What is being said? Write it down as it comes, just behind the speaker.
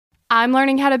I'm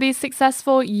learning how to be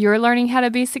successful. You're learning how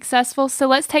to be successful. So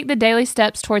let's take the daily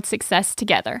steps towards success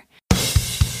together.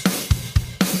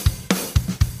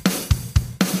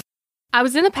 I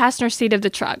was in the passenger seat of the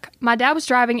truck. My dad was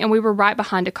driving and we were right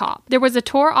behind a cop. There was a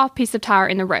tore off piece of tire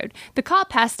in the road. The cop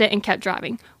passed it and kept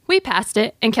driving. We passed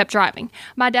it and kept driving.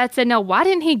 My dad said, "No, why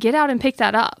didn't he get out and pick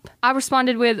that up?" I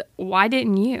responded with, "Why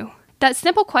didn't you?" That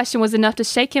simple question was enough to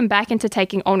shake him back into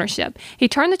taking ownership. He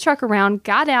turned the truck around,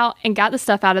 got out, and got the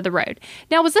stuff out of the road.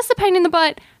 Now, was this a pain in the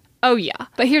butt? Oh yeah.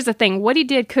 But here's the thing. What he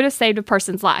did could have saved a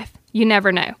person's life. You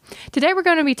never know. Today we're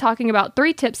going to be talking about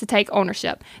 3 tips to take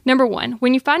ownership. Number 1,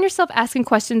 when you find yourself asking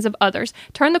questions of others,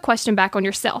 turn the question back on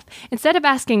yourself. Instead of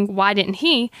asking, "Why didn't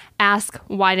he?" ask,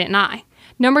 "Why didn't I?"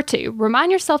 Number 2,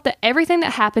 remind yourself that everything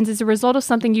that happens is a result of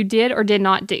something you did or did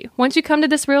not do. Once you come to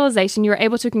this realization, you are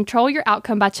able to control your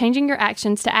outcome by changing your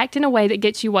actions to act in a way that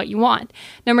gets you what you want.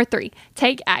 Number 3,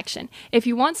 take action. If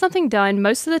you want something done,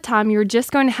 most of the time you're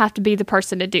just going to have to be the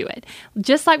person to do it.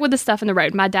 Just like with the stuff in the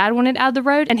road. My dad wanted out of the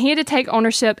road and he had to take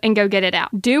ownership and go get it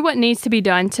out. Do what needs to be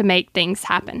done to make things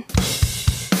happen.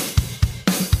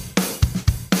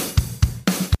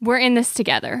 We're in this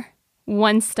together,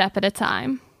 one step at a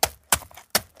time.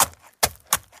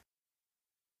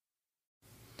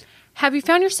 Have you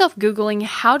found yourself Googling,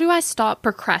 "How do I stop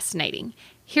procrastinating?"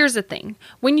 Here's the thing.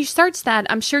 When you search that,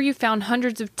 I'm sure you found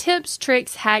hundreds of tips,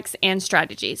 tricks, hacks, and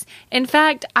strategies. In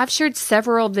fact, I've shared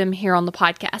several of them here on the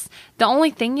podcast. The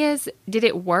only thing is, did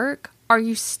it work? Are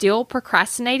you still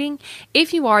procrastinating?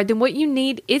 If you are, then what you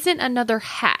need isn't another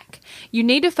hack. You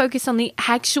need to focus on the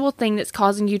actual thing that's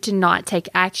causing you to not take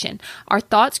action. Our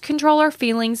thoughts control our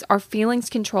feelings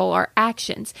control our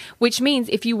actions, which means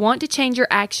if you want to change your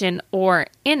action or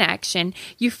inaction,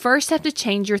 you first have to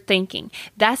change your thinking.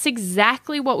 That's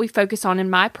exactly what we focus on in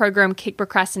my program, Kick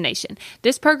Procrastination.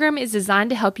 This program is designed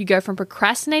to help you go from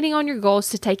procrastinating on your goals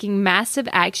to taking massive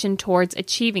action towards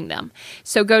achieving them.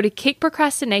 So go to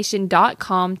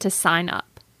kickprocrastination.com to sign up.